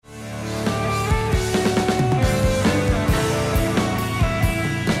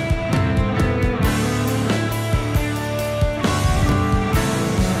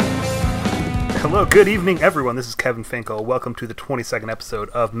Hello, good evening, everyone. This is Kevin Finkel. Welcome to the 22nd episode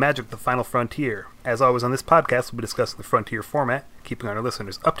of Magic: The Final Frontier. As always on this podcast, we'll be discussing the Frontier format, keeping our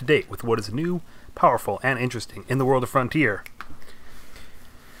listeners up to date with what is new, powerful, and interesting in the world of Frontier.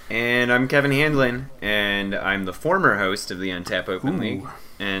 And I'm Kevin Handlin, and I'm the former host of the Untap Open Ooh. League,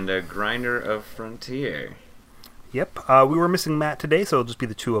 and a grinder of Frontier. Yep, we were missing Matt today, so it'll just be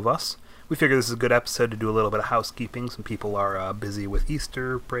the two of us. We figure this is a good episode to do a little bit of housekeeping. Some people are busy with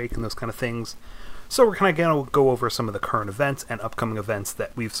Easter break and those kind of things. So we're kind of going to go over some of the current events and upcoming events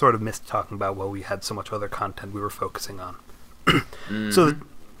that we've sort of missed talking about while we had so much other content we were focusing on. So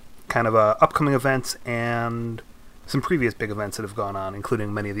kind of upcoming events and some previous big events that have gone on,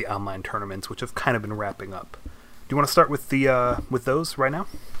 including many of the online tournaments, which have kind of been wrapping up. Do you want to start with with those right now?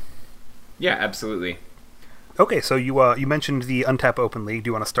 Yeah, absolutely. Okay, so you mentioned the Untap Open League. Do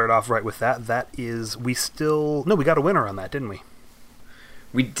you want to start off right with that? That is, we got a winner on that, didn't we?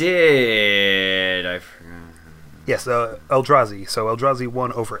 We did. I forgot. Yes, Eldrazi. So Eldrazi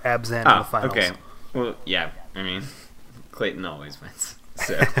won over Abzan in the finals. Okay. Well, yeah. I mean, Clayton always wins.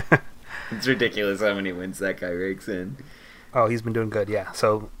 So it's ridiculous how many wins that guy rakes in. Oh, he's been doing good, yeah.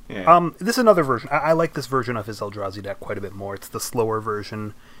 So, Yeah. This is another version. I like this version of his Eldrazi deck quite a bit more. It's the slower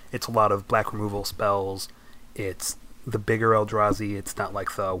version. It's a lot of black removal spells. It's the bigger Eldrazi. It's not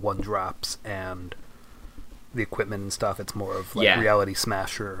like the one drops and the equipment and stuff. It's more of like Reality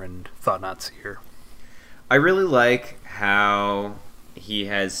Smasher and Thought-Knot Seer. I really like how he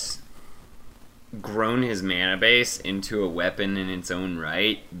has grown his mana base into a weapon in its own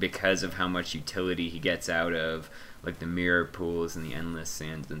right because of how much utility he gets out of like the mirror pools and the endless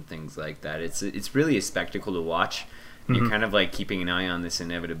sands and things like that. It's really a spectacle to watch. And you're kind of like keeping an eye on this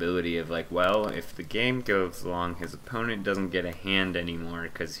inevitability of like, well, if the game goes long, his opponent doesn't get a hand anymore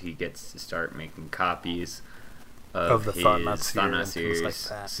because he gets to start making copies of the his Thought-Knot Seer and things Seers. like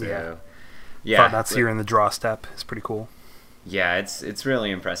that. So, Thought-Knot Seer in the draw step is pretty cool. Yeah, it's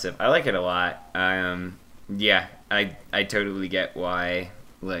really impressive. I like it a lot. I totally get why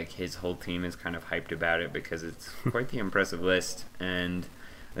like his whole team is kind of hyped about it because it's quite the impressive list, and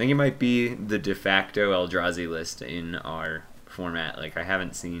I think it might be the de facto Eldrazi list in our format. Like, I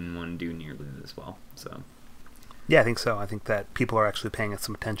haven't seen one do nearly this well. So, yeah, I think so. I think that people are actually paying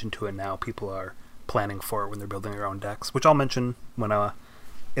some attention to it now. People are planning for it when they're building their own decks, which I'll mention when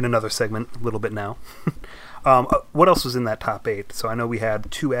in another segment a little bit now. What else was in that top 8? So I know we had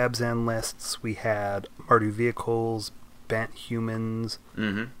 2 Abzan lists. We had Mardu Vehicles, Bant Humans.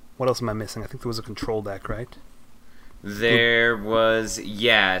 Mm-hmm. What else am I missing? I think there was a control deck, right? There was,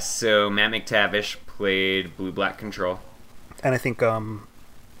 so Matt McTavish played Blue-Black Control. And I think, I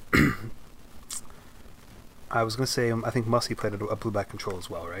was going to say, I think Mussy played a Blue-Black Control as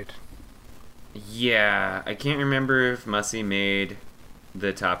well, right? Yeah, I can't remember if Mussy made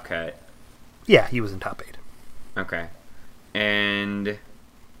the top cut. Yeah, he was in top 8. Okay. And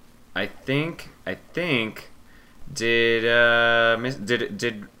I think did our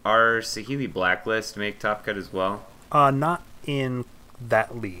Saheeli Blacklist make top cut as well? Not in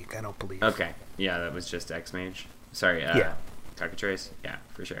that league, I don't believe. Okay. Yeah, that was just X-Mage. Sorry, Cockatrice? Yeah,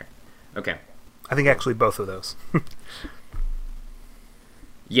 for sure. Okay. I think actually both of those.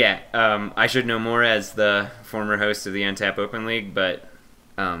 Yeah, I should know more as the former host of the Untap Open League, but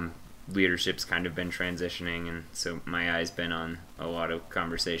leadership's kind of been transitioning, and so my eye's been on a lot of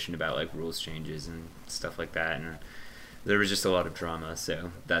conversation about like rules changes and stuff like that, and there was just a lot of drama,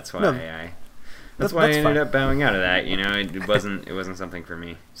 so that's why I ended up bowing out of that. You know, it wasn't something for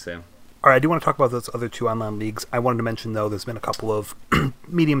me. So. All right, I do want to talk about those other 2 online leagues. I wanted to mention, though, there's been a couple of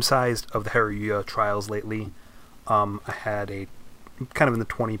medium-sized of the Haruya trials lately. I had a kind of in the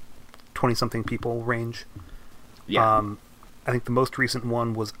 20-something people range. Yeah. I think the most recent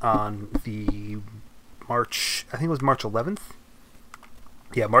one was on the March 11th.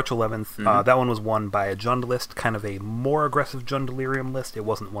 Yeah, March 11th. Mm-hmm. That one was won by a Jund list, kind of a more aggressive Jund Delirium list. It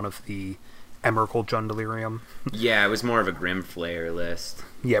wasn't one of the Emrakul Jund Delirium. Yeah, it was more of a Grimflayer list.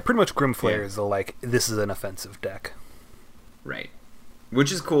 Yeah, pretty much Grimflayer is this is an offensive deck. Right.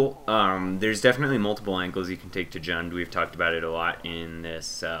 Which is cool. There's definitely multiple angles you can take to Jund. We've talked about it a lot in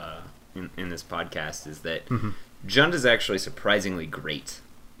this in this podcast, is that Jund is actually surprisingly great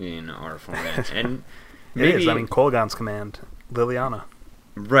in our format. And maybe, it is. I mean, Kolaghan's Command, Liliana.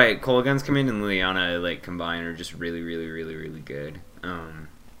 Right, Kolaghan's Command and Liliana like combined are just really, really, really, really good.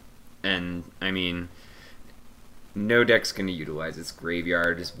 And I mean, no deck's going to utilize its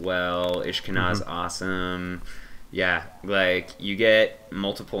graveyard as well. Ishkanah's awesome. Yeah, like, you get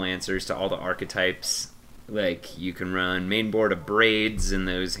multiple answers to all the archetypes. Like, you can run main board of Braids, and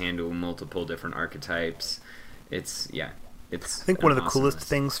those handle multiple different archetypes. I think one of the coolest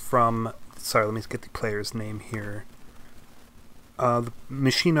things from sorry, let me get the player's name here.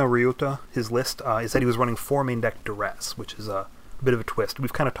 Mishina Ryota, his list, is that he was running 4 main deck Duress, which is a bit of a twist.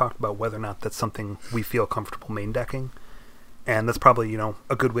 We've kind of talked about whether or not that's something we feel comfortable main decking, and that's probably,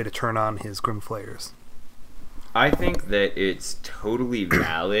 a good way to turn on his Grim Flayers. I think that it's totally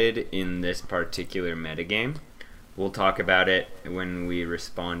valid in this particular metagame. We'll talk about it when we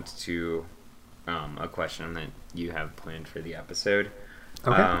respond to a question that you have planned for the episode.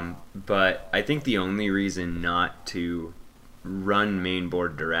 Okay. But I think the only reason not to run main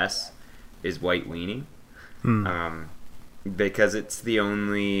board Duress is White Weenie. Because it's the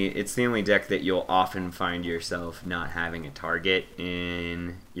only deck that you'll often find yourself not having a target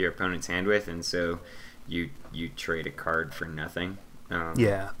in your opponent's hand with, and so you trade a card for nothing.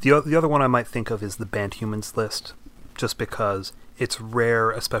 Yeah, the other one I might think of is the Banned Humans list, just because it's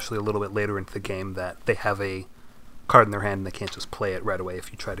rare, especially a little bit later into the game, that they have a card in their hand and they can't just play it right away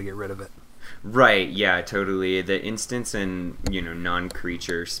if you try to get rid of it. Right, yeah, totally. The instants and,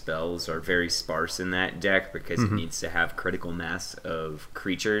 non-creature spells are very sparse in that deck because it needs to have critical mass of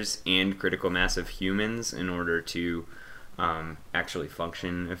creatures and critical mass of humans in order to actually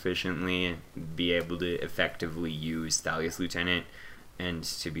function efficiently and be able to effectively use Thalia's Lieutenant and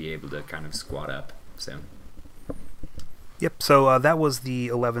to be able to kind of squat up. So. Yep, so that was the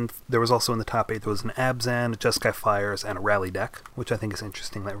 11th. There was also in the top 8, there was an Abzan, a Jeskai Fires, and a Rally deck, which I think is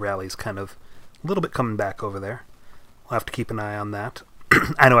interesting that Rally's kind of a little bit coming back over there. We'll have to keep an eye on that.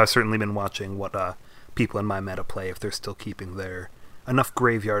 I know I've certainly been watching what people in my meta play, if they're still keeping their enough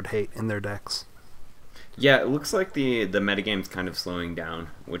graveyard hate in their decks. Yeah, it looks like the metagame's kind of slowing down,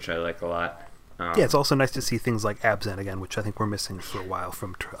 which I like a lot. Yeah, it's also nice to see things like Abzan again, which I think we're missing for a while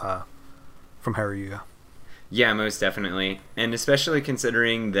from Haruya. Yeah, most definitely. And especially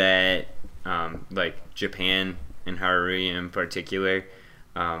considering that, Japan and Haruya in particular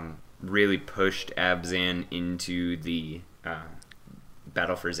really pushed Abzan into the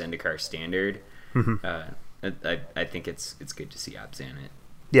Battle for Zendikar standard. I think it's good to see Abzan it.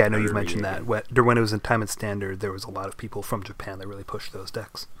 Yeah, I know you've mentioned that. When it was in Time and Standard, there was a lot of people from Japan that really pushed those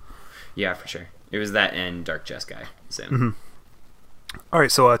decks. Yeah, for sure. It was that and Dark Jeskai. So. All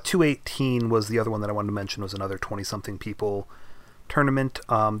right, so 218 was the other one that I wanted to mention, was another 20-something people tournament.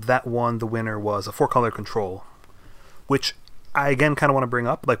 That one, the winner was a 4-color control, which I, again, kind of want to bring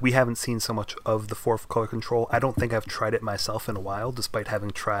up. Like, we haven't seen so much of the 4-color control. I don't think I've tried it myself in a while, despite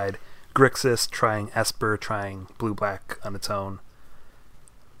having tried Grixis, trying Esper, trying Blue-Black on its own.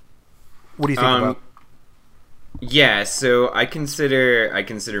 What do you think about? Yeah, so I consider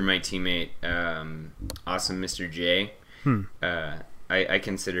my teammate Awesome Mr. J. I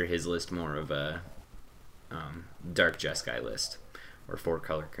consider his list more of a Dark Jeskai list, or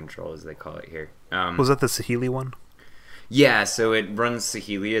 4-color control as they call it here. Was that the Saheeli one? Yeah, so it runs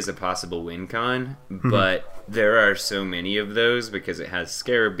Saheeli as a possible win con, but there are so many of those because it has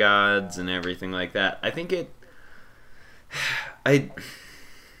Scarab Gods and everything like that. I think I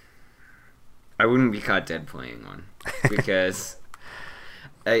wouldn't be caught dead playing one because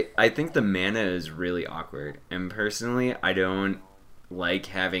I think the mana is really awkward, and personally I don't like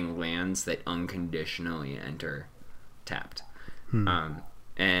having lands that unconditionally enter tapped.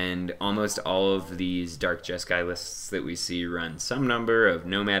 And almost all of these Dark Jeskai lists that we see run some number of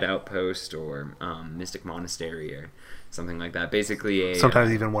Nomad Outpost or Mystic Monastery or something like that. Basically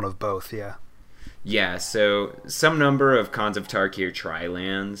sometimes even one of both, yeah. Yeah, so some number of Khans of Tarkir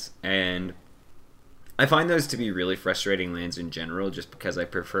tri-lands, and I find those to be really frustrating lands in general just because I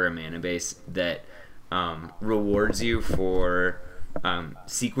prefer a mana base that rewards you for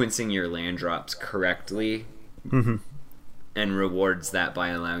sequencing your land drops correctly and rewards that by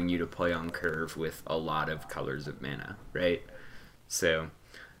allowing you to play on curve with a lot of colors of mana, right? So,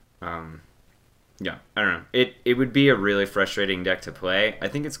 yeah, I don't know. It would be a really frustrating deck to play. I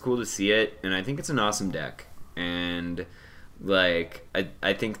think it's cool to see it, and I think it's an awesome deck. And, I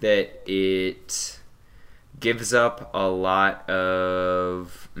think that it gives up a lot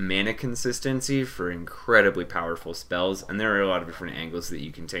of mana consistency for incredibly powerful spells, and there are a lot of different angles that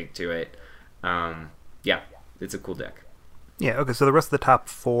you can take to it. Yeah, it's a cool deck. Yeah, okay, so the rest of the top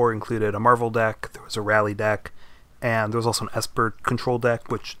 4 included a Marvel deck, there was a Rally deck, and there was also an Esper control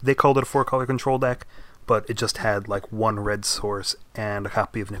deck, which they called it a 4-color control deck, but it just had, 1 red source and a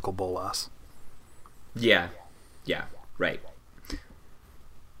copy of Nicol Bolas. Yeah, right.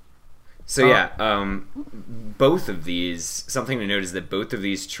 So yeah, both of these, something to note is that both of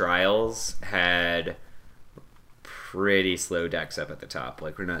these trials had pretty slow decks up at the top.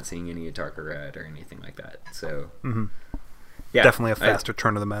 We're not seeing any Atarka Red or anything like that. So, yeah. Definitely a faster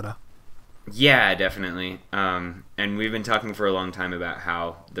turn of the meta. Yeah, definitely. And we've been talking for a long time about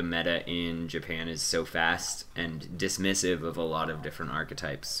how the meta in Japan is so fast and dismissive of a lot of different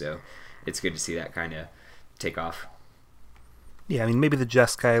archetypes. So it's good to see that kind of take off. Yeah, I mean, maybe the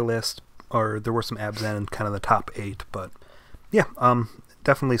Jeskai list, or there were some Abzan in kind of the top 8, but yeah,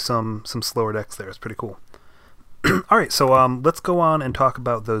 definitely some slower decks there. It's pretty cool. All right, so let's go on and talk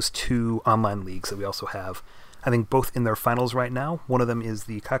about those 2 online leagues that we also have. I think both in their finals right now. One of them is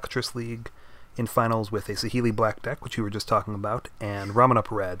the Cockatrice League in finals with a Saheeli Black deck, which we were just talking about, and Ramunap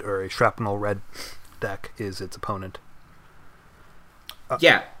Red, or a Shrapnel Red deck, is its opponent.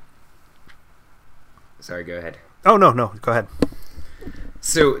 Yeah. Sorry, go ahead. Oh, no, go ahead.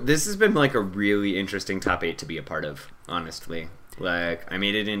 So this has been like a really interesting top 8 to be a part of, honestly. Like, I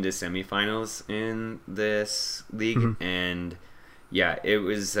made it into semifinals in this league, and yeah, it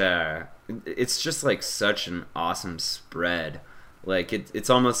was it's just like such an awesome spread. Like it's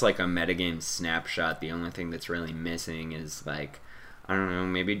almost like a metagame snapshot. The only thing that's really missing is, like, I don't know,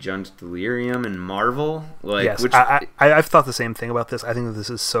 maybe Junt Delirium and Marvel. Like, yes, which I've thought the same thing about this. I think that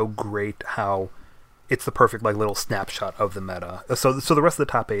this is so great how it's the perfect like little snapshot of the meta. So the rest of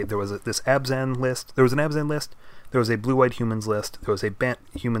the top 8, there was this Abzan list. There was an Abzan list. There was a Blue-White Humans list. There was a Bant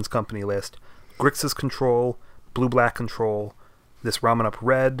Humans Company list. Grixis Control, Blue-Black Control, this Ramunap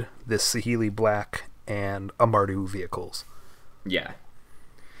Red, this Saheeli Black, and a Mardu Vehicles. Yeah.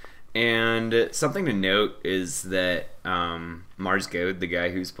 And something to note is that Mars Goad, the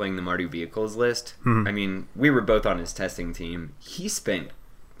guy who's playing the Mardu Vehicles list, I mean, we were both on his testing team. He spent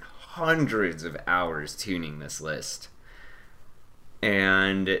hundreds of hours tuning this list.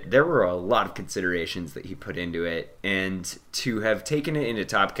 And there were a lot of considerations that he put into it. And to have taken it into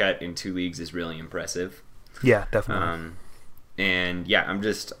Top Cut in 2 leagues is really impressive. Yeah, definitely. And yeah, I'm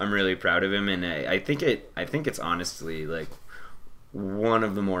really proud of him. And I think it's honestly like one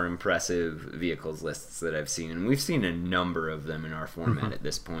of the more impressive vehicles lists that I've seen. And we've seen a number of them in our format at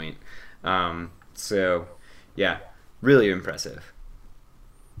this point. So yeah, really impressive.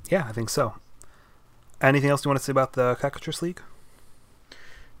 Yeah, I think so. Anything else you want to say about the Cockatrice League?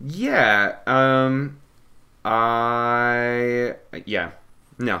 Yeah. No,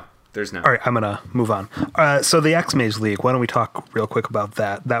 there's not. All right, I'm going to move on. So the X-Mage League, why don't we talk real quick about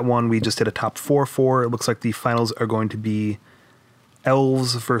that? That one we just did a top 4 for. It looks like the finals are going to be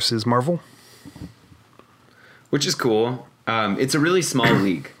Elves versus Marvel. Which is cool. It's a really small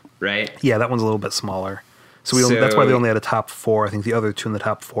league, right? Yeah, that one's a little bit smaller. So that's why they only had a top 4. I think the other 2 in the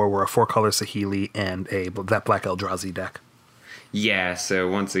top 4 were a 4-color Saheeli and that Black Eldrazi deck. Yeah, so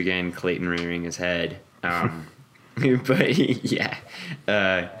once again, Clayton rearing his head. But yeah.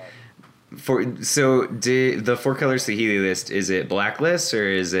 The 4-color Saheeli list, is it blacklist or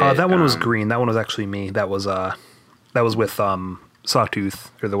is it... that one was green. That one was actually me. That was with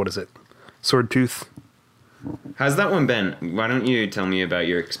Sawtooth, or what is it? Swordtooth. How's that one been? Why don't you tell me about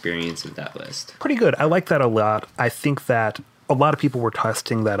your experience with that list? Pretty good. I like that a lot. I think that a lot of people were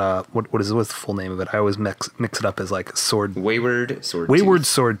testing that. What's the full name of it? I always mix it up as like Wayward Swordtooth. Wayward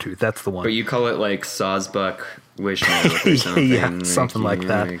Swordtooth. That's the one. But you call it like Sawsbuck Wishmouth or something. Yeah, something like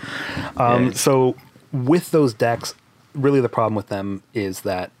that. So with those decks, really the problem with them is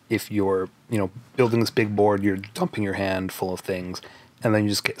that if you're building this big board, you're dumping your hand full of things, and then you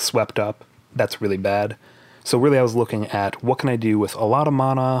just get swept up. That's really bad. So really I was looking at what can I do with a lot of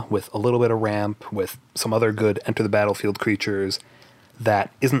mana, with a little bit of ramp, with some other good enter the battlefield creatures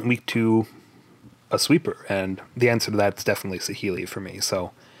that isn't weak to a sweeper. And the answer to that is definitely Saheeli for me.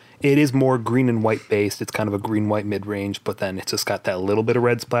 So it is more green and white based. It's kind of a green-white mid-range, but then it's just got that little bit of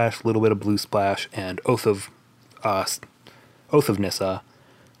red splash, little bit of blue splash, and Oath of Nissa,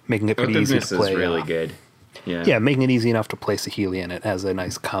 making it pretty easy to play. Oath of Nissa is really good. Yeah, making it easy enough to play Saheeli in it as a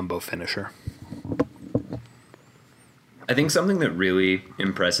nice combo finisher. I think something that really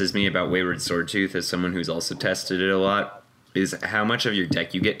impresses me about Wayward Swordtooth as someone who's also tested it a lot is how much of your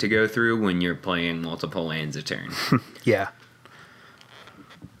deck you get to go through when you're playing multiple lands a turn. Yeah.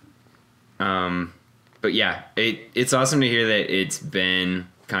 But yeah, it's awesome to hear that it's been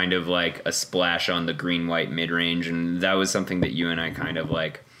kind of like a splash on the green-white mid-range, and that was something that you and I kind of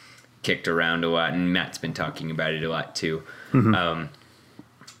like kicked around a lot, and Matt's been talking about it a lot too. And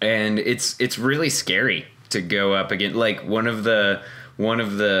it's really scary to go up again. Like one of the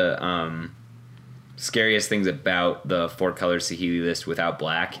scariest things about the 4-color Saheeli list without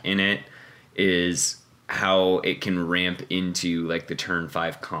black in it is how it can ramp into like the turn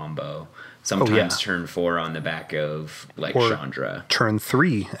 5 combo. Sometimes turn 4 on the back of like Chandra. Turn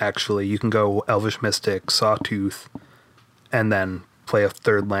 3, actually. You can go Elvish Mystic, Sawtooth, and then play a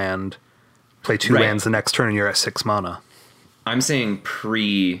third land, play 2 lands the next turn, and you're at 6 mana. I'm saying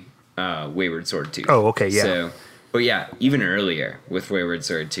pre Wayward Swordtooth. Oh, okay, yeah. So, but yeah, even earlier with Wayward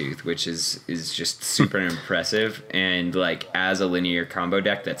Swordtooth, which is just super impressive. And like as a linear combo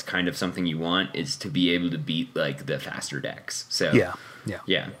deck, that's kind of something you want, is to be able to beat like the faster decks. So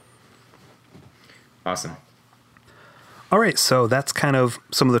yeah, awesome. All right, so that's kind of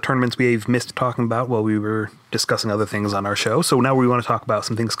some of the tournaments we've missed talking about while we were discussing other things on our show. So now we want to talk about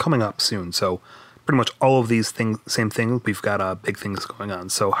some things coming up soon. So pretty much all of these things, same thing. We've got big things going on.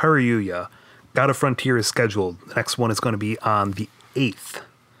 So Haruya, God of Frontier is scheduled. The next one is going to be on the 8th.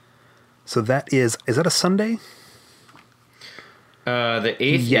 So that is that a Sunday? The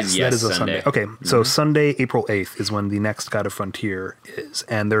 8th yes, that is a Sunday. Okay, so Sunday, April 8th is when the next God of Frontier is.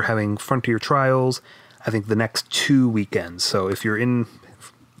 And they're having Frontier Trials, I think, the next 2 weekends. So if we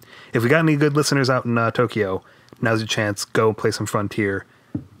got any good listeners out in Tokyo, now's your chance. Go play some Frontier.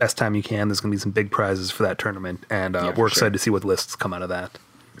 Best time you can. There's going to be some big prizes for that tournament. And we're excited to see what lists come out of that.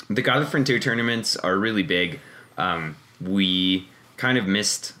 The God of Frontier tournaments are really big. We kind of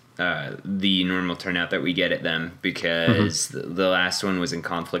missed the normal turnout that we get at them because the last one was in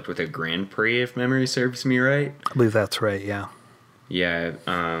conflict with a Grand Prix, if memory serves me right. I believe that's right, yeah. Yeah,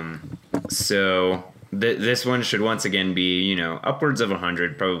 so this one should once again be, upwards of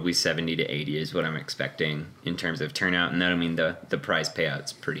 100, probably 70 to 80 is what I'm expecting in terms of turnout, and that'll mean the prize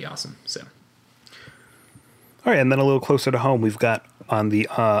payout's pretty awesome, so... All right, and then a little closer to home, we've got on the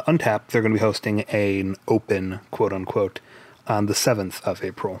Untapped, they're going to be hosting an open, quote-unquote, on the 7th of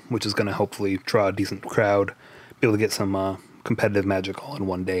April, which is going to hopefully draw a decent crowd, be able to get some competitive Magic all in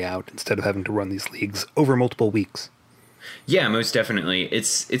one day out, instead of having to run these leagues over multiple weeks. Yeah, most definitely.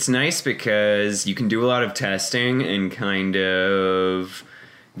 It's nice because you can do a lot of testing and kind of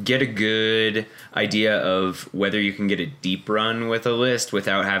get a good idea of whether you can get a deep run with a list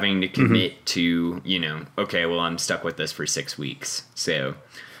without having to commit to, okay, well, I'm stuck with this for 6 weeks. So,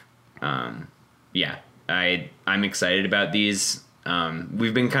 yeah, I'm excited about these.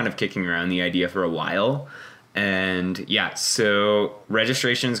 We've been kind of kicking around the idea for a while. And yeah, so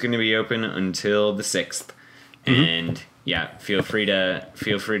registration is going to be open until the 6th. And yeah, feel free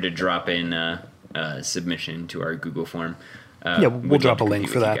to drop in a submission to our Google form. We'll drop a link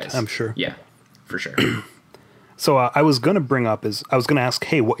for that, I'm sure. Yeah, for sure. So I was going to ask,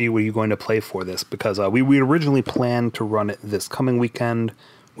 hey, what were you going to play for this? Because we originally planned to run it this coming weekend.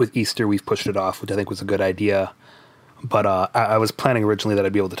 With Easter, we've pushed it off, which I think was a good idea. But I was planning originally that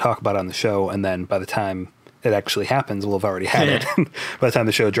I'd be able to talk about it on the show, and then by the time it actually happens, we'll have already had it by the time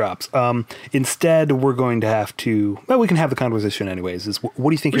the show drops. Instead, we're going to have to... Well, we can have the conversation anyways. What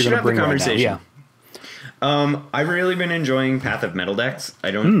do you think you're going to bring right now? Yeah. I've really been enjoying Path of Metal decks.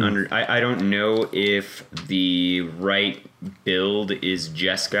 I don't know if the right build is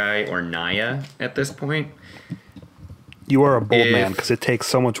Jeskai or Naya at this point. You are a bold man, because it takes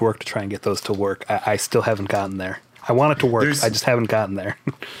so much work to try and get those to work. I still haven't gotten there. I want it to work. I just haven't gotten there.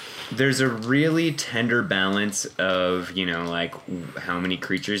 There's a really tender balance of, like, how many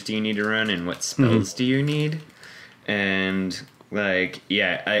creatures do you need to run and what spells do you need? And... like,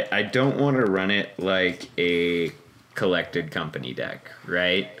 yeah, I don't want to run it like a collected company deck,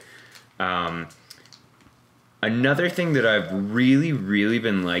 right? Another thing that I've really, really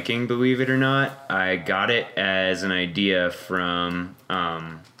been liking, believe it or not, I got it as an idea from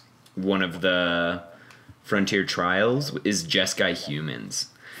one of the Frontier Trials, is Jeskai Humans.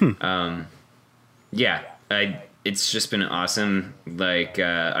 Yeah, it's just been awesome. Like,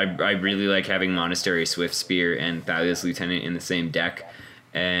 I really like having Monastery Swiftspear and Thalia's Lieutenant in the same deck.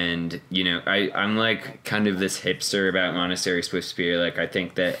 And, I'm like kind of this hipster about Monastery Swiftspear. Like, I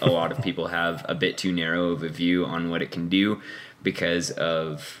think that a lot of people have a bit too narrow of a view on what it can do because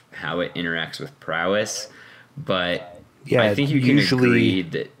of how it interacts with prowess. But yeah, I think you can agree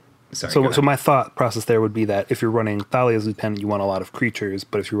that... Sorry, so my thought process there would be that if you're running Thalia's Lieutenant, you want a lot of creatures,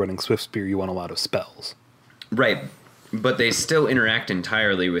 but if you're running Swiftspear, you want a lot of spells. Right, but they still interact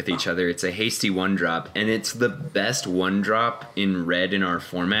entirely with each other. It's a hasty 1-drop, and it's the best 1-drop in red in our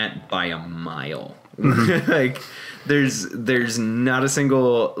format by a mile. Like, there's not a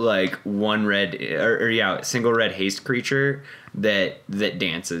single like single red haste creature that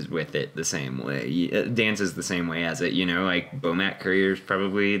dances with it the same way. It dances the same way as it. Like Bomat Courier is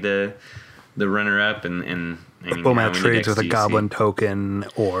probably the runner-up, and I mean, Bomat trades with a goblin token,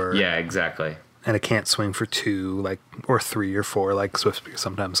 or yeah, exactly. And it can't swing for 2, or 3 or 4, like Swiftspear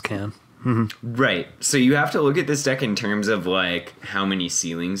sometimes can. Right. So you have to look at this deck in terms of, how many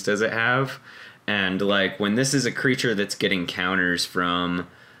ceilings does it have? And, when this is a creature that's getting counters from,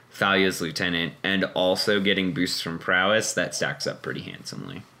 Thalia's lieutenant, and also getting boosts from prowess, that stacks up pretty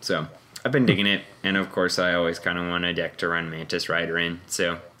handsomely. So I've been digging it, and of course I always kind of want a deck to run Mantis Rider in,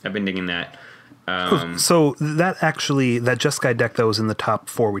 so I've been digging that. So that Jeskai deck that was in the top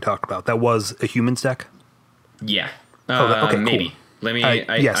 4 we talked about, that was a humans deck? Yeah. Okay, maybe. cool. Let me.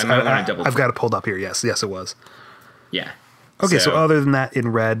 Yes, I might want to double. I've got it pulled up here. Yes, it was. Yeah. Okay, so other than that,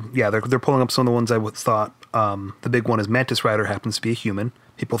 in red, yeah, they're pulling up some of the ones I would thought. The big one is Mantis Rider happens to be a human.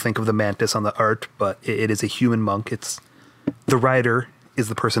 People think of the Mantis on the art, but it is a human monk. It's the rider is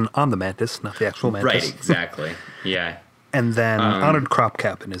the person on the Mantis, not the actual Mantis. Right, exactly. Yeah. And then Honored Crop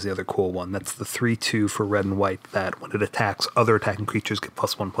Captain is the other cool one. That's the 3/2 for red and white that when it attacks, other attacking creatures get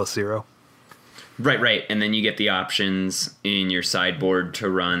 +1/+0. Right. And then you get the options in your sideboard to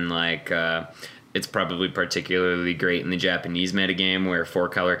run like it's probably particularly great in the Japanese metagame where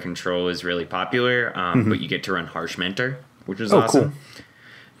 4-color control is really popular, but you get to run Harsh Mentor, which is awesome.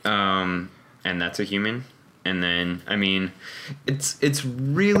 Cool. And that's a human. And then, I mean, it's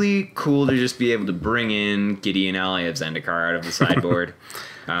really cool to just be able to bring in Gideon Ally of Zendikar out of the sideboard.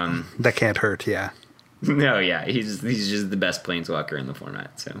 That can't hurt, yeah. No, yeah, he's just the best planeswalker in the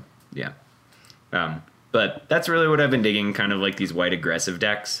format. So yeah, but that's really what I've been digging, kind of like these white aggressive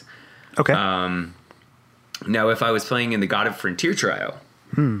decks. Okay. Now, if I was playing in the God of Frontier trial,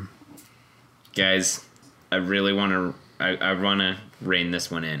 guys, I really want to. I want to rein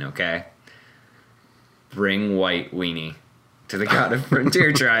this one in. Okay. Bring White Weenie to the God of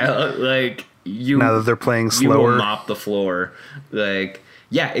Frontier trial. Like you. Now that they're playing slower, you will mop the floor. Like.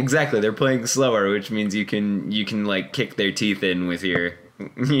 Yeah, exactly. They're playing slower, which means you can like kick their teeth in with your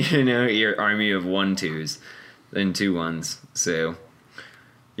your army of 1/2s and 2/1s. So,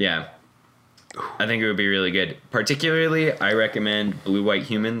 yeah, I think it would be really good. Particularly, I recommend blue-white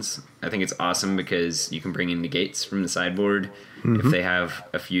humans. I think it's awesome because you can bring in negates from the sideboard if they have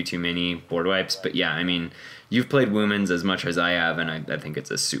a few too many board wipes. But yeah, I mean, you've played Woomans as much as I have, and I think it's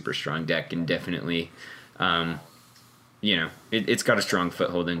a super strong deck and definitely. It's got a strong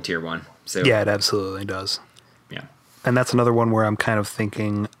foothold in tier 1. So yeah, it absolutely does. Yeah. And that's another one where I'm kind of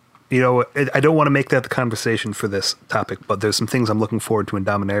thinking, I don't want to make that the conversation for this topic, but there's some things I'm looking forward to in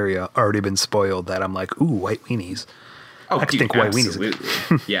Dominaria already been spoiled that I'm like, ooh, white weenies. Oh, I think white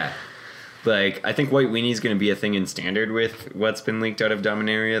weenies. Yeah. Like, I think white weenie is going to be a thing in standard with what's been leaked out of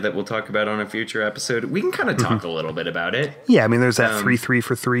Dominaria that we'll talk about on a future episode. We can kind of talk a little bit about it. Yeah, I mean, there's that 3/3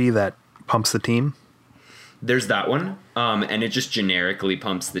 for 3 that pumps the team. There's that one, and it just generically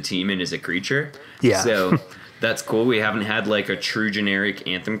pumps the team and is a creature. Yeah. So that's cool. We haven't had like a true generic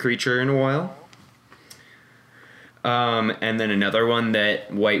Anthem creature in a while. And then another one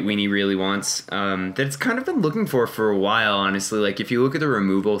that White Weenie really wants, that it's kind of been looking for a while, honestly. Like if you look at the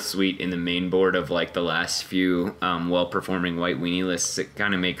removal suite in the main board of like the last few well-performing White Weenie lists, it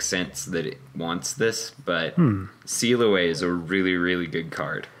kind of makes sense that it wants this. But Seal Away is a really, really good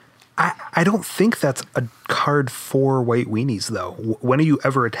card. I don't think that's a card for White Weenies, though. When are you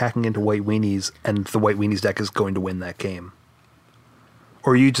ever attacking into White Weenies and the White Weenies deck is going to win that game?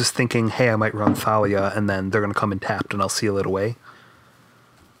 Or are you just thinking, hey, I might run Thalia, and then they're going to come in tapped and I'll seal it away?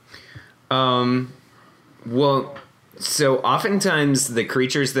 Well, so oftentimes the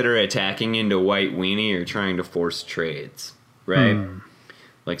creatures that are attacking into White Weenie are trying to force trades, right?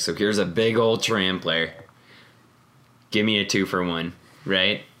 Like, so here's a big old Trampler. Give me a 2-for-1,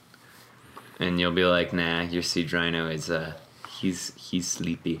 right? And you'll be like, nah, your Siege Rhino is he's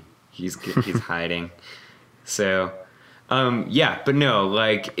sleepy. He's hiding. So, yeah, but no,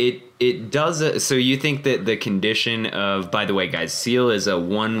 like it does. So you think that the condition of, by the way, guys, Seal is a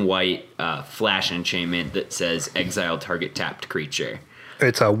 1 white flash enchantment that says exile target tapped creature.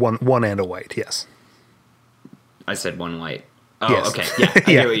 It's a one and a white, yes. I said 1 white. Oh, yes. Okay,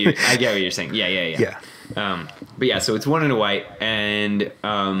 yeah, I get what you're saying. Yeah. But yeah, so it's 1 and a white, and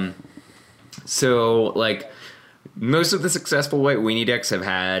so, like, most of the successful White Weenie decks have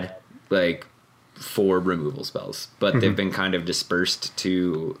had, like, 4 removal spells, but they've been kind of dispersed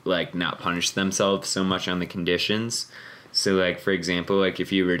to, like, not punish themselves so much on the conditions. So, like, for example, like,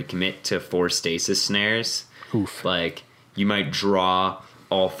 if you were to commit to 4 stasis snares, like, you might draw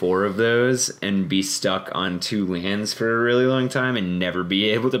all 4 of those and be stuck on 2 lands for a really long time and never be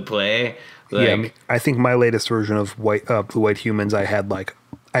able to play. Like, yeah, I think my latest version of Blue-White Humans,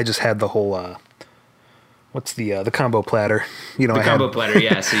 I just had the whole, what's the combo platter? Combo platter,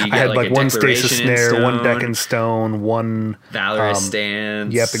 yeah. So you get I had like a 1 stasis snare, stone, 1 deck in stone, 1 Valorous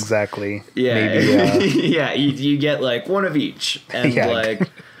Stance. Yep, exactly. Yeah, maybe, yeah. You get like 1 of each, and yeah. like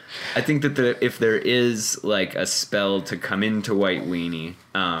I think that if there is like a spell to come into White Weenie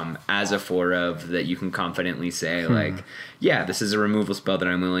as a 4 of that you can confidently say like, yeah, this is a removal spell that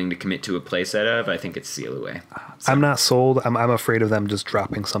I'm willing to commit to a playset of, I think it's Seal Away. So. I'm not sold. I'm afraid of them just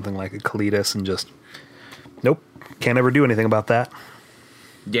dropping something like a Kalitas and just, nope, can't ever do anything about that.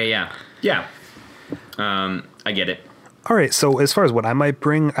 Yeah. I get it. All right, so as far as what I might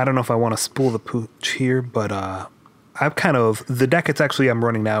bring, I don't know if I want to spool the pooch here, but I've kind of, the deck I'm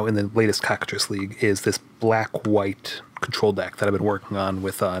running now in the latest Cockatrice League is this black-white control deck that I've been working on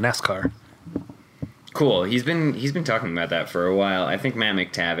with NASCAR. Cool. He's been talking about that for a while. I think Matt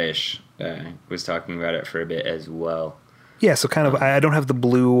McTavish was talking about it for a bit as well. Yeah, so kind of, I don't have the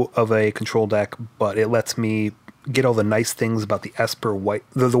blue of a control deck, but it lets me get all the nice things about the Esper white,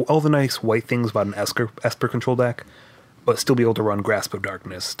 all the nice white things about an Esper control deck, but still be able to run Grasp of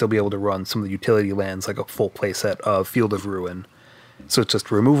Darkness, still be able to run some of the utility lands like a full playset of Field of Ruin. So it's just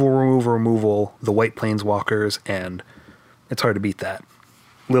removal, the white Planeswalkers, and it's hard to beat that.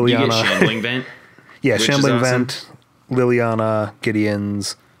 Liliana. You get Shambling Vent? Yeah, Shambling awesome. Vent, Liliana,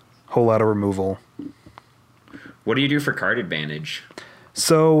 Gideon's, whole lot of removal. What do you do for card advantage?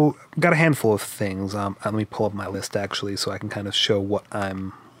 So, got a handful of things. Let me pull up my list, actually, so I can kind of show what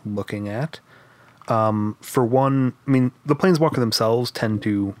I'm looking at. For one, I mean, the Planeswalker themselves tend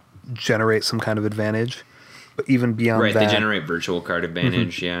to generate some kind of advantage, but even beyond that... Right, they generate virtual card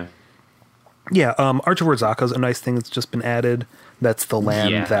advantage, yeah. Yeah, Arch of Orzhaka is a nice thing that's just been added. That's the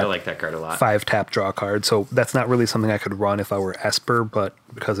land I like that card a lot. 5-tap draw card, so that's not really something I could run if I were Esper, but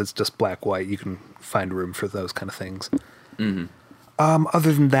because it's just black-white, you can find room for those kind of things. Mm-hmm.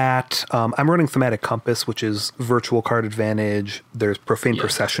 Other than that, I'm running Thematic Compass, which is virtual card advantage. There's Profane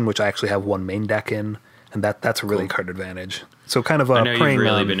Procession, which I actually have one main deck in, and that's a really card advantage. So kind of I know you've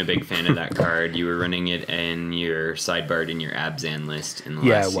really been a big fan of that card. You were running it in your sideboard in your Abzan list in the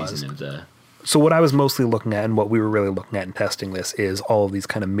last season of the... So what I was mostly looking at, and what we were really looking at in testing this, is all of these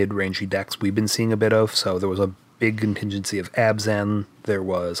kind of mid-rangey decks we've been seeing a bit of. So there was a big contingency of Abzan. There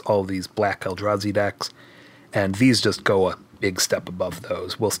was all these Black Eldrazi decks, and these just go a big step above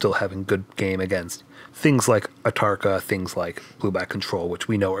those, while still having good game against things like Atarka, things like Blue-Black Control, which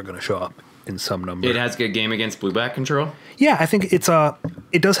we know are going to show up in some number. It has good game against Blue-Black Control? Yeah, I think it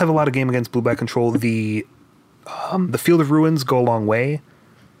does have a lot of game against Blue-Black Control. The Field of Ruins go a long way,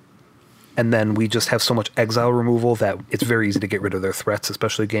 and then we just have so much exile removal that it's very easy to get rid of their threats,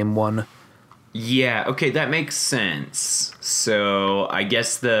 especially game 1. Yeah, okay, that makes sense. So I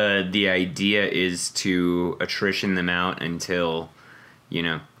guess the idea is to attrition them out until,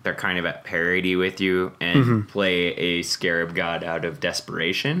 they're kind of at parity with you and play a Scarab God out of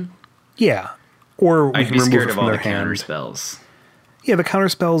desperation. Yeah. Or we I'd can be remove scared it of from all their the hand. counter spells. Yeah, the counter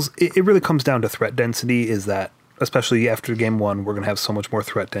spells, it really comes down to threat density, is that, especially after game 1, we're going to have so much more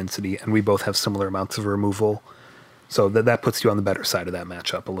threat density, and we both have similar amounts of removal. So that puts you on the better side of that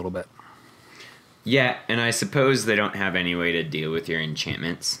matchup a little bit. Yeah, and I suppose they don't have any way to deal with your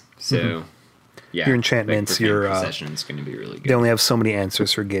enchantments. So, yeah. Your enchantments, your Procession's going to be really good. They only have so many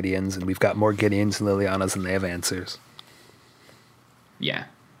answers for Gideons, and we've got more Gideons and Lilianas than they have answers. Yeah,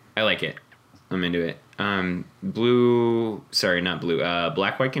 I like it. I'm into it.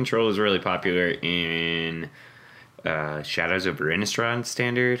 Black-White Control is really popular in Shadows over Innistrad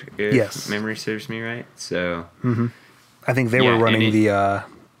Standard, if memory serves me right. So, I think they were running the...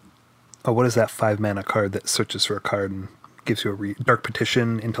 what is that 5-mana card that searches for a card and gives you a Dark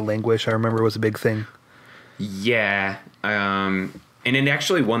Petition into Languish? I remember was a big thing. Yeah, and it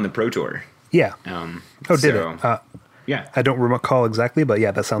actually won the Pro Tour. Yeah. Did it? Yeah. I don't recall exactly, but yeah,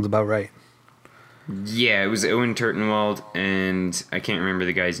 that sounds about right. Yeah, it was Owen Turtenwald, and I can't remember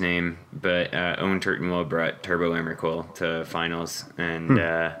the guy's name, but Owen Turtenwald brought Turbo Emrakul to finals, and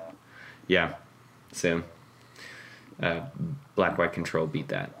so Black-White Control beat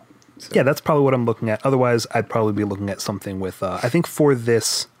that. So. Yeah, that's probably what I'm looking at. Otherwise, I'd probably be looking at something with... I think for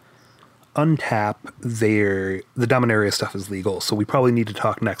this untap, the Dominaria stuff is legal, so we probably need to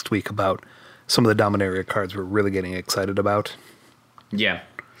talk next week about some of the Dominaria cards we're really getting excited about. Yeah.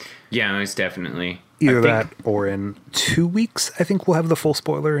 Yeah, most definitely. Either that or in 2 weeks, I think we'll have the full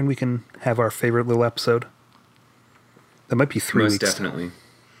spoiler and we can have our favorite little episode. That might be 3 weeks. Most definitely.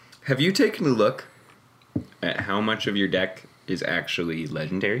 Have you taken a look at how much of your deck is actually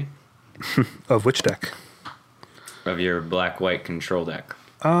legendary? Of which deck? Of your Black-White Control deck.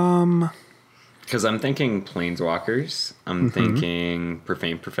 Because I'm thinking Planeswalkers. I'm thinking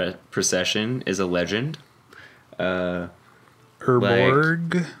Profane Procession is a legend.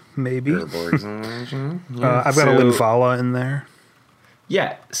 Urborg, maybe. Urborg's a legend. Yeah. I've got a Linvala in there.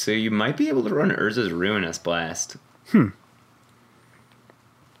 Yeah, so you might be able to run Urza's Ruinous Blast.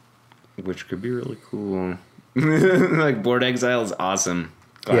 which could be really cool. Like Board Exile is awesome,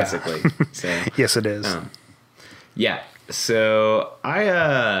 classically. Yeah. So Yes, it is. yeah. So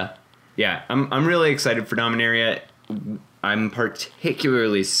I'm really excited for Dominaria. I'm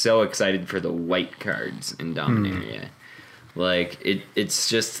particularly so excited for the white cards in Dominaria. Like it's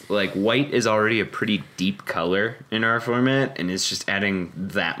just like white is already a pretty deep color in our format, and it's just adding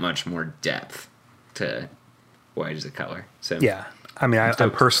that much more depth to white as a color. So Yeah. I mean,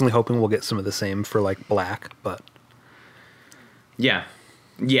 I'm personally hoping we'll get some of the same for like black, but yeah,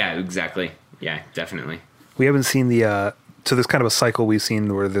 exactly. Yeah, definitely. we haven't seen the so there's kind of a cycle we've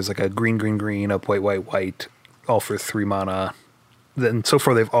seen where there's like a green, green, green, up white, white, white, all for 3 mana. Then so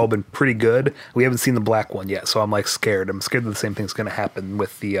far they've all been pretty good. We haven't seen the black one yet, so I'm like scared. I'm scared that the same thing's going to happen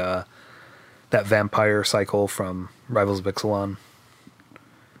with the that vampire cycle from Rivals of Ixalan.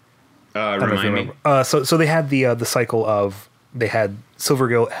 Remind me. So they had the cycle of they had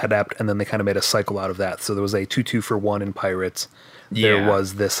Silvergill Adept, and then they kind of made a cycle out of that. So there was a 2/2 for 1 in Pirates. There Yeah.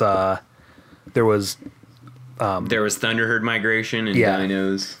 was this. There was Thunderherd Migration and Yeah.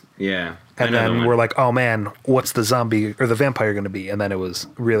 Dinos. Yeah. and Another then one. we're like, oh man, what's the zombie or the vampire going to be? And then it was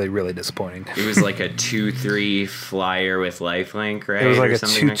really, really disappointing. It was like a 2/3 flyer with lifelink, right? It was like Or a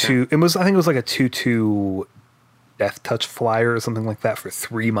something like 2/2. It was, I think it was like a 2/2 Death Touch flyer or something like that for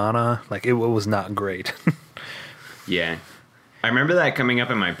 3 mana. Like it was not great. Yeah. I remember that coming up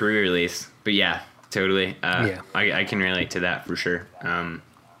in my pre-release, but yeah, totally. Yeah. I can relate to that for sure.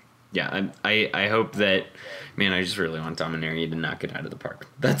 Yeah, I hope that, man, I just really want Dominaria to knock it out of the park.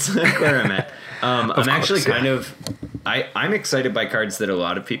 That's like where I'm at. I'm actually kind of, I'm excited by cards that a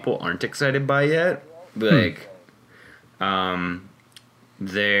lot of people aren't excited by yet. Like,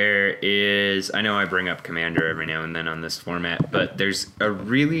 there is, I know I bring up Commander every now and then on this format, but there's a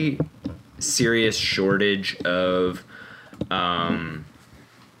really serious shortage of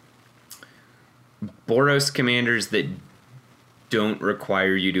Boros commanders that don't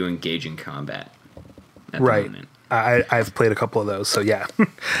require you to engage in combat at the Right. moment. I've played a couple of those, so yeah,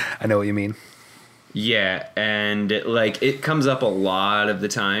 I know what you mean. Yeah, and like it comes up a lot of the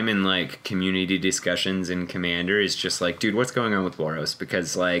time in like community discussions in Commander. Is just like, dude, what's going on with Boros?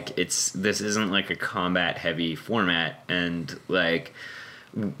 Because like this isn't like a combat heavy format, and like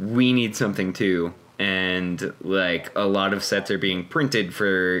we need something too. And like a lot of sets are being printed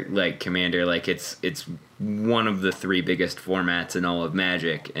for like Commander, like it's one of the 3 biggest formats in all of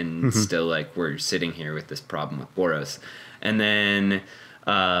Magic, and still like we're sitting here with this problem with Boros. And then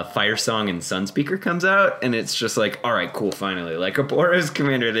Fire Song and Sunspeaker comes out, and it's just like, all right, cool, finally, like a Boros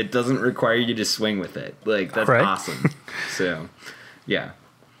commander that doesn't require you to swing with it. Like that's Right. awesome. So yeah.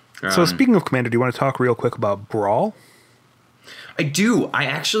 So speaking of Commander, do you want to talk real quick about Brawl? I do. I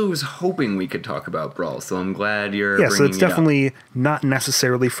actually was hoping we could talk about Brawl, so I'm glad you're Yeah, so bringing it's it up. definitely not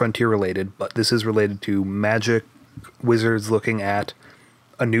necessarily Frontier related, but this is related to Magic Wizards looking at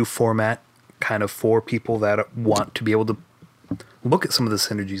a new format kind of for people that want to be able to look at some of the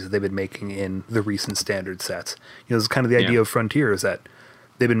synergies that they've been making in the recent standard sets. You know, this is kind of the idea Yeah. of Frontier is that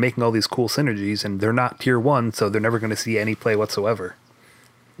they've been making all these cool synergies, and they're not tier 1, so they're never going to see any play whatsoever.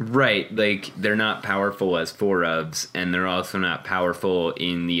 Right, like they're not powerful as 4-ofs, and they're also not powerful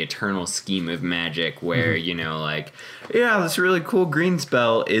in the eternal scheme of Magic, where you know, like, yeah, this really cool green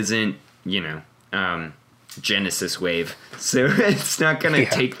spell isn't, you know, Genesis Wave, so it's not gonna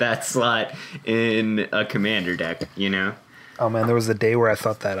take that slot in a Commander deck, you know. Oh man, there was a day where I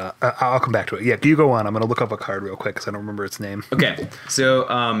thought that. I'll come back to it. Yeah, you go on. I'm going to look up a card real quick because I don't remember its name. Okay, so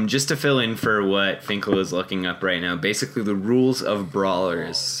just to fill in for what Finkel is looking up right now, basically the rules of Brawler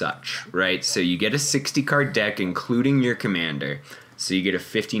is such, right? So you get a 60-card deck, including your commander. So you get a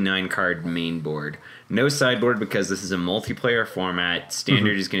 59-card main board. No sideboard because this is a multiplayer format.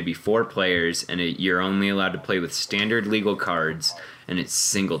 Standard is going to be 4 players, and you're only allowed to play with standard legal cards, and it's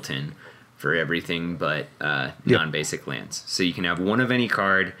singleton for everything but non-basic lands. So you can have one of any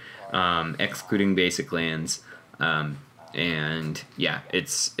card, excluding basic lands, and yeah,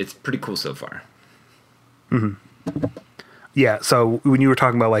 it's pretty cool so far. Yeah, so when you were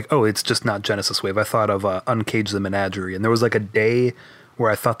talking about like, oh, it's just not Genesis Wave, I thought of Uncage the Menagerie, and there was like a day where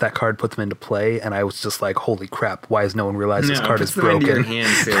I thought that card put them into play, and I was just like, holy crap, why has no one realized this card is put them into your broken?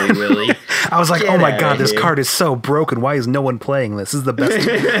 hand, silly Willy. I was like, Get oh my outta god, this here. card is so broken, why is no one playing this? This is the best.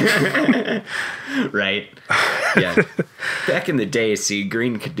 Right? Yeah. Back in the day, see,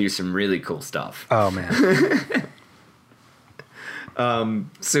 green could do some really cool stuff. Oh man.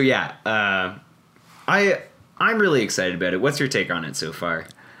 So yeah, I'm really excited about it. What's your take on it so far?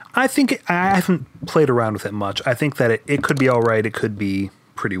 I think I haven't played around with it much. I think that it could be all right. It could be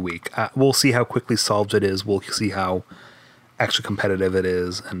pretty weak. We'll see how quickly solved it is. We'll see how actually competitive it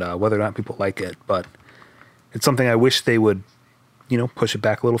is and whether or not people like it. But it's something I wish they would, push it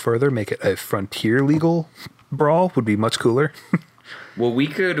back a little further, make it a Frontier legal brawl would be much cooler. Well, we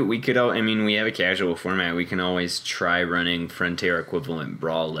could. I mean, we have a casual format. We can always try running Frontier equivalent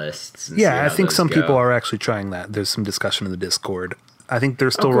brawl lists. And Yeah, I think some people are actually trying that. There's some discussion in the Discord. I think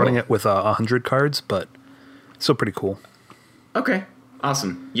they're still running it with 100 cards, but still pretty cool. Okay,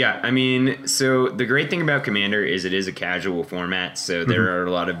 awesome. Yeah, I mean, so the great thing about Commander is it is a casual format, so there are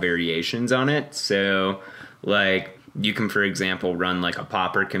a lot of variations on it. So, like, you can, for example, run like a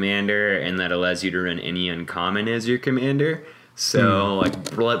Pauper Commander, and that allows you to run any uncommon as your Commander. So, like,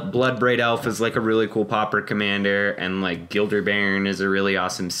 Bloodbraid Elf is, like, a really cool Pauper Commander, and, like, Gilder Baron is a really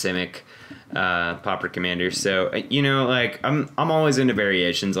awesome Simic Pauper Commander. So, like, I'm always into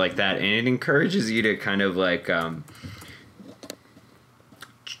variations like that, and it encourages you to kind of, like,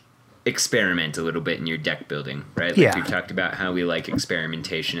 experiment a little bit in your deck building, right? Like, we've talked about how we like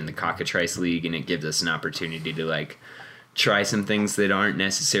experimentation in the Cockatrice League, and it gives us an opportunity to, like, try some things that aren't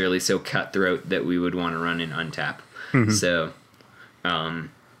necessarily so cutthroat that we would want to run in Untap. So...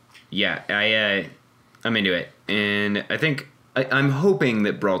 yeah, I'm into it, and I think I'm hoping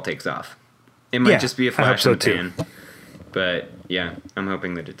that Brawl takes off. It might just be a flash in the pan, but yeah, I'm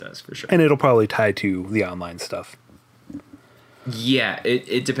hoping that it does for sure. And it'll probably tie to the online stuff. Yeah,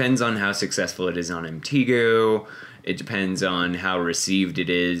 it depends on how successful it is on MTGO. It depends on how received it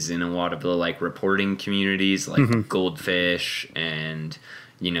is in a lot of the like reporting communities, like Goldfish and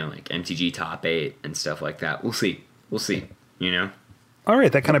like MTG Top 8 and stuff like that. We'll see. All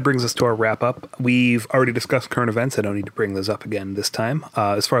right, that kind of brings us to our wrap-up. We've already discussed current events. I don't need to bring those up again this time.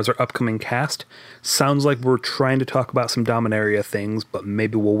 As far as our upcoming cast, sounds like we're trying to talk about some Dominaria things, but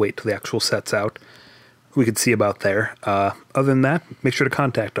maybe we'll wait till the actual set's out. We could see about there. Other than that, make sure to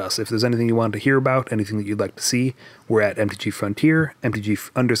contact us. If there's anything you want to hear about, anything that you'd like to see, we're at MTG Frontier,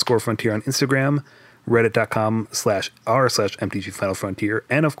 MTG_Frontier on Instagram, reddit.com/r/MTG Final Frontier,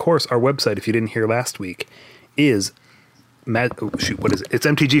 and of course, our website, if you didn't hear last week, is... what is it? It's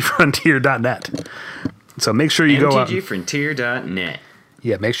mtgfrontier.net. So make sure you go out. mtgfrontier.net.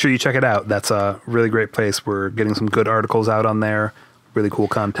 Yeah, make sure you check it out. That's a really great place. We're getting some good articles out on there. Really cool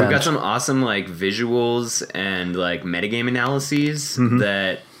content. We've got some awesome like visuals and like metagame analyses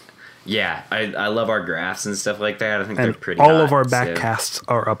that. Yeah, I love our graphs and stuff like that. I think they're pretty all of our backcasts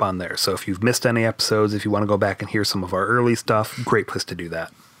are up on there. So if you've missed any episodes, if you want to go back and hear some of our early stuff, great place to do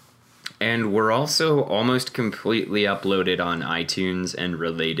that. And we're also almost completely uploaded on iTunes and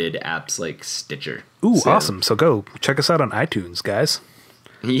related apps like Stitcher. Ooh, awesome. So go check us out on iTunes, guys.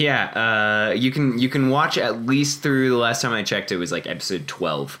 Yeah, you can watch at least through the last time I checked, it was like episode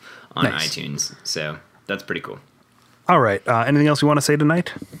 12 on iTunes. So that's pretty cool. All right. Anything else you want to say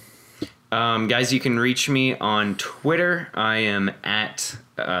tonight? Guys, you can reach me on Twitter. I'm at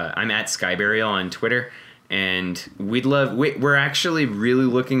Skyburial on Twitter. And we're actually really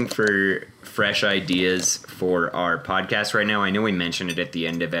looking for fresh ideas for our podcast right now. I know we mention it at the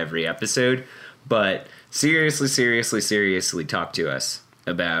end of every episode, but seriously talk to us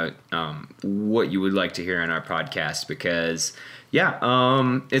about what you would like to hear on our podcast, because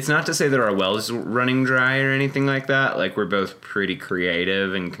it's not to say that our well is running dry or anything like that. Like, we're both pretty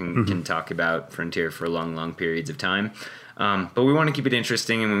creative and can talk about Frontier for long periods of time. But we want to keep it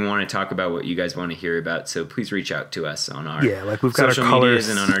interesting, and we want to talk about what you guys want to hear about. So please reach out to us on our we've got social our medias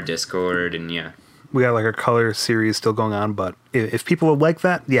and on our Discord, and we got like our color series still going on. But if people would like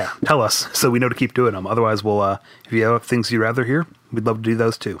that, tell us so we know to keep doing them. Otherwise, we'll if you have things you'd rather hear, we'd love to do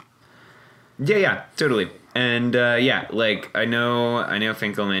those too. Yeah, totally. And like I know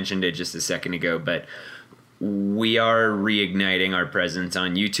Finkel mentioned it just a second ago, but we are reigniting our presence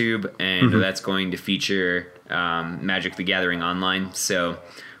on YouTube, and that's going to feature Magic the Gathering Online. So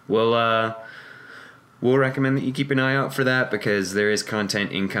we'll recommend that you keep an eye out for that, because there is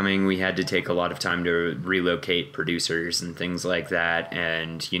content incoming. We had to take a lot of time to relocate producers and things like that,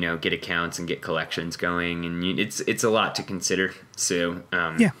 and get accounts and get collections going, and it's a lot to consider. So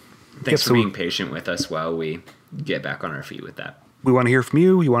thanks for being patient with us while we get back on our feet with that. We want to hear from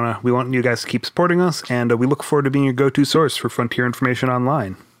you. We want you guys to keep supporting us, and we look forward to being your go-to source for Frontier information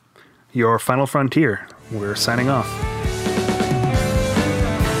online. Your Final Frontier. We're signing off.